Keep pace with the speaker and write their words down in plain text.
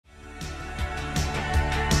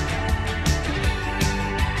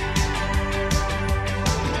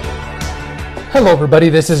Hello everybody,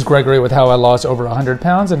 this is Gregory with How I Lost Over 100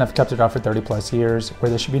 Pounds and I've kept it off for 30 plus years, where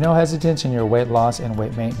there should be no hesitance in your weight loss and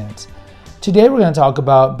weight maintenance. Today we're going to talk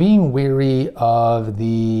about being weary of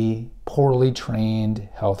the poorly trained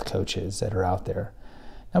health coaches that are out there.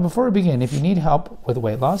 Now before we begin, if you need help with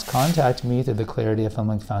weight loss, contact me through the Clarity FM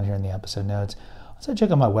link found here in the episode notes. Also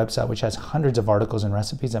check out my website, which has hundreds of articles and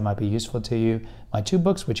recipes that might be useful to you, my 2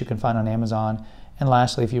 books, which you can find on Amazon, and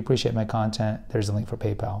lastly, if you appreciate my content, there's a link for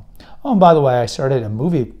PayPal. Oh, and by the way, I started a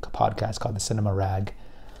movie podcast called The Cinema Rag,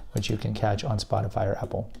 which you can catch on Spotify or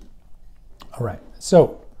Apple. All right,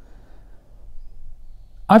 so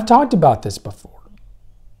I've talked about this before.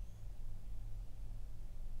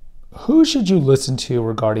 Who should you listen to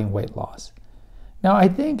regarding weight loss? Now, I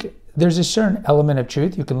think there's a certain element of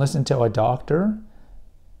truth. You can listen to a doctor.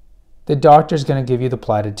 The doctor's going to give you the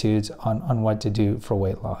platitudes on what to do for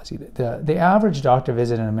weight loss. The average doctor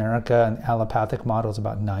visit in America, an allopathic model, is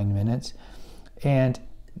about 9 minutes. And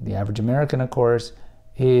the average American, of course,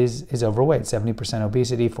 is overweight, 70%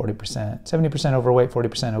 obesity, 70% overweight,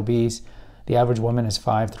 40% obese. The average woman is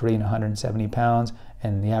 5'3" and 170 pounds,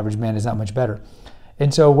 and the average man is not much better.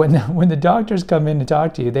 And so when the doctors come in to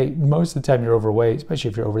talk to you, most of the time you're overweight, especially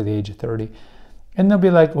if you're over the age of 30. And they'll be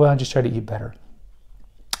like, well, just try to eat better.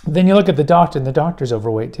 Then you look at the doctor, and the doctor's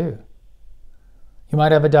overweight too. You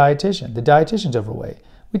might have a dietitian. The dietitian's overweight.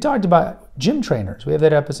 We talked about gym trainers. We have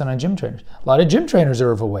that episode on gym trainers. A lot of gym trainers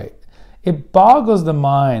are overweight. It boggles the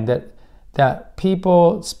mind that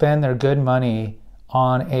people spend their good money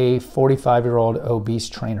on a 45-year-old obese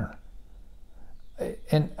trainer.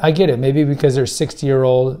 And I get it, maybe because they're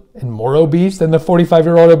 60-year-old and more obese than the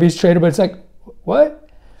 45-year-old obese trainer, but it's like, what?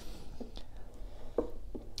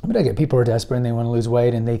 But I get people who are desperate and they want to lose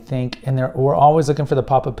weight and they think, and we're always looking for the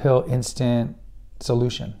pop-up pill instant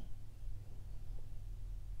solution.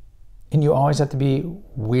 And you always have to be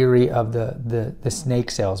weary of the snake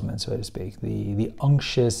salesman, so to speak, the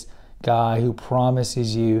unctuous guy who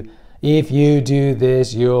promises you, if you do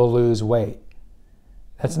this, you'll lose weight.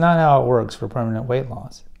 That's not how it works for permanent weight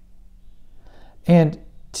loss. And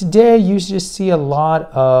today you just see a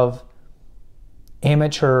lot of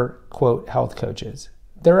amateur, quote, health coaches.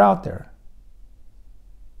 They're out there.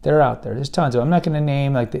 They're out there. There's tons of them. I'm not going to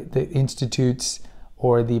name like the institutes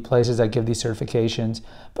or the places that give these certifications,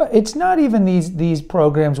 but it's not even these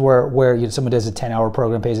programs where someone does a 10-hour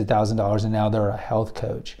program, pays $1,000, and now they're a health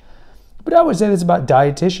coach. But I would say this about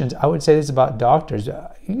dietitians. I would say this about doctors.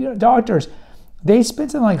 Doctors, they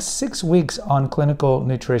spend something like 6 weeks on clinical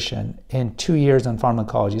nutrition and 2 years on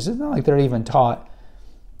pharmacology. So it's not like they're even taught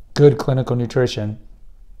good clinical nutrition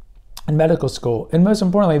in medical school. And most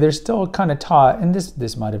importantly, they're still kind of taught, and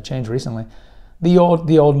this might have changed recently, the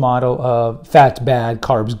old model of fat's bad,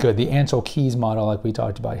 carbs good, the Ansel Keys model like we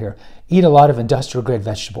talked about here. Eat a lot of industrial grade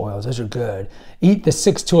vegetable oils, those are good. Eat the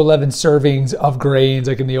 6 to 11 servings of grains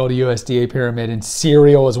like in the old USDA pyramid, and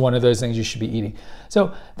cereal is one of those things you should be eating.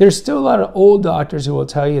 So there's still a lot of old doctors who will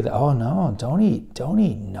tell you that, oh no, don't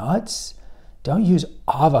eat nuts, don't use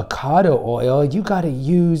avocado oil, you got to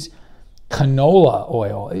use canola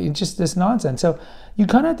oil. It's just this nonsense. So you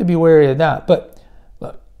kind of have to be wary of that. But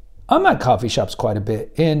look, I'm at coffee shops quite a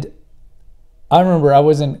bit. And I remember I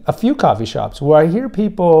was in a few coffee shops where I hear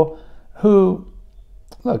people who,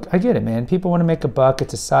 look, I get it, man. People want to make a buck.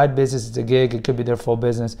 It's a side business. It's a gig. It could be their full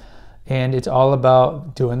business. And it's all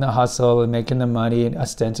about doing the hustle and making the money. And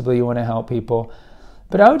ostensibly you want to help people.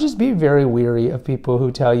 But I would just be very weary of people who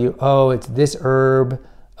tell you, oh, it's this herb.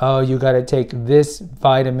 Oh, you got to take this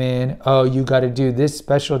vitamin. Oh, you got to do this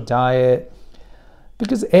special diet.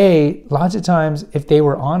 Because lots of times, if they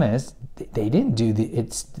were honest, they didn't do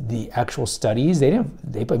the actual studies. They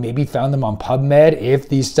maybe found them on PubMed. If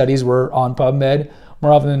these studies were on PubMed,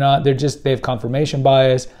 more often than not, they have confirmation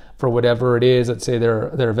bias for whatever it is. Let's say they're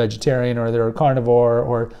a vegetarian or they're a carnivore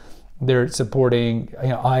or they're supporting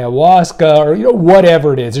ayahuasca or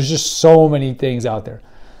whatever it is. There's just so many things out there.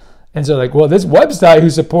 And so like, well, this website who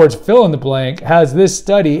supports fill in the blank has this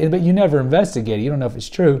study, but you never investigate it. You don't know if it's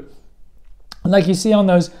true. And like you see on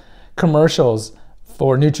those commercials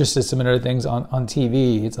for Nutrisystem and other things on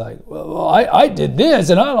TV, it's like, well, I did this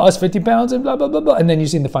and I lost 50 pounds and blah, blah, blah, blah. And then you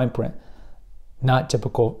see in the fine print, not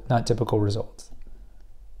typical results.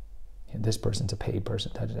 This person's a paid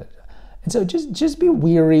person. Da, da, da. And so just be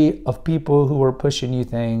weary of people who are pushing you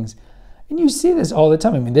things. And you see this all the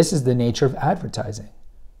time. I mean, this is the nature of advertising.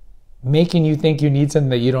 Making you think you need something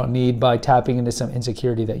that you don't need by tapping into some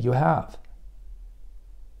insecurity that you have.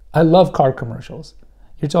 I love car commercials.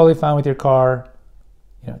 You're totally fine with your car.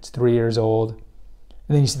 It's 3 years old.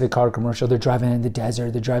 And then you see the car commercial, they're driving in the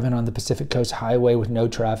desert, they're driving on the Pacific Coast Highway with no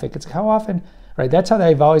traffic. It's like, how often, right? That's how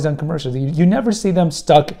they've always done commercials. You never see them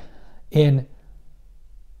stuck in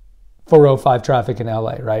 405 traffic in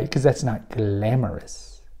LA, right? Because that's not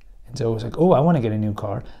glamorous. And so it was like, oh, I want to get a new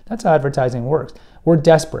car. That's how advertising works. We're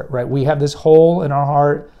desperate, right? We have this hole in our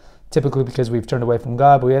heart, typically because we've turned away from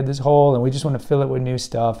God, but we had this hole and we just want to fill it with new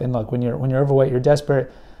stuff. And look, when you're overweight, you're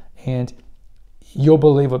desperate, and you'll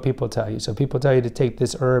believe what people tell you. So people tell you to take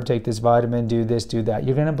this herb, take this vitamin, do this, do that.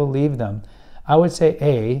 You're going to believe them. I would say,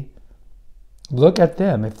 A, look at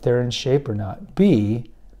them if they're in shape or not.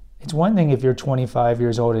 B, it's one thing if you're 25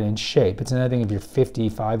 years old and in shape. It's another thing if you're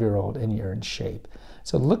 55-year-old and you're in shape.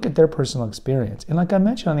 So look at their personal experience. And like I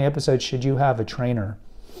mentioned on the episode, should you have a trainer?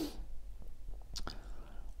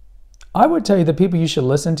 I would tell you the people you should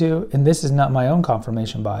listen to, and this is not my own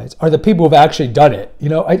confirmation bias, are the people who've actually done it. You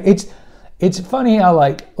know, it's funny how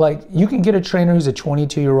like you can get a trainer who's a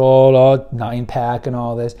 22-year-old, all 9-pack and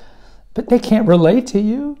all this, but they can't relate to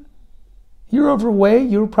you. You're overweight.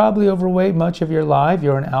 You were probably overweight much of your life.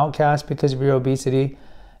 You're an outcast because of your obesity.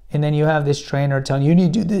 And then you have this trainer telling you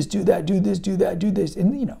need to do this, do that, do this, do that, do this.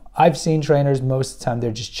 And, you know, I've seen trainers, most of the time,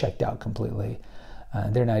 they're just checked out completely.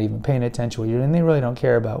 They're not even paying attention to what you're doing. And they really don't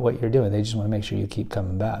care about what you're doing. They just want to make sure you keep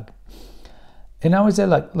coming back. And I would say,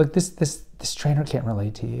 like, look, this trainer can't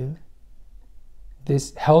relate to you.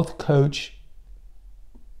 This health coach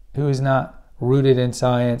who is not rooted in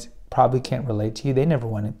science probably can't relate to you. They never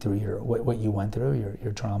went through what you went through,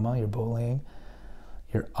 your trauma, your bullying,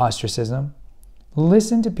 your ostracism.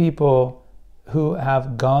 Listen to people who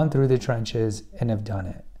have gone through the trenches and have done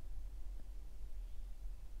it.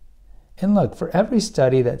 And look, for every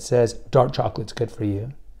study that says dark chocolate's good for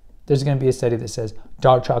you, there's going to be a study that says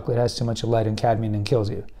dark chocolate has too much lead and cadmium and kills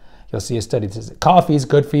you. You'll see a study that says coffee is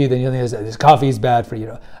good for you, then you'll see this coffee is bad for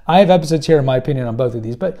you. I have episodes here, in my opinion, on both of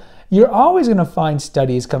these, but you're always going to find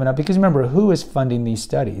studies coming up because remember, who is funding these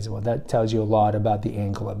studies? Well, that tells you a lot about the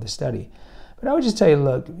angle of the study. But I would just tell you,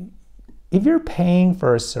 look, if you're paying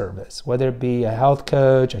for a service, whether it be a health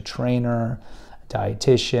coach, a trainer, a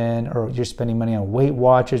dietitian, or you're spending money on Weight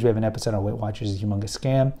Watchers, we have an episode on Weight Watchers, a humongous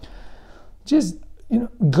scam. Just, you know,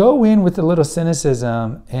 go in with a little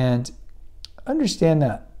cynicism and understand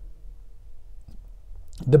that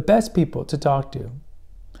the best people to talk to,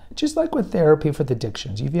 just like with therapy for the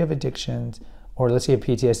addictions, if you have addictions, or let's say you have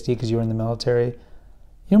PTSD because you were in the military,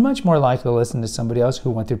 you're much more likely to listen to somebody else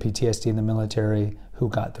who went through PTSD in the military who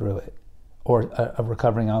got through it, or a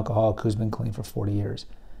recovering alcoholic who's been clean for 40 years,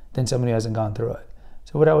 than somebody who hasn't gone through it.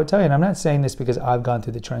 So what I would tell you, and I'm not saying this because I've gone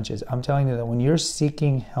through the trenches, I'm telling you that when you're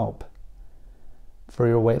seeking help for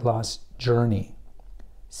your weight loss journey,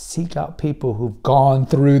 seek out people who've gone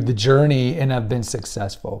through the journey and have been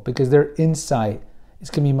successful, because their insight is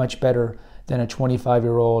going to be much better than a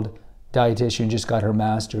 25-year-old dietitian who just got her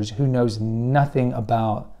master's who knows nothing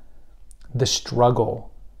about the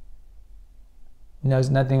struggle, knows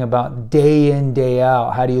nothing about day in, day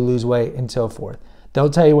out, how do you lose weight and so forth. They'll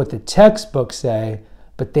tell you what the textbooks say,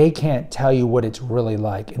 but they can't tell you what it's really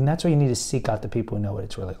like. And that's why you need to seek out the people who know what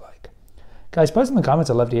it's really like. Guys, post in the comments.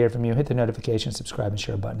 I'd love to hear from you. Hit the notification, subscribe, and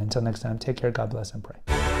share button. Until next time, take care, God bless, and pray.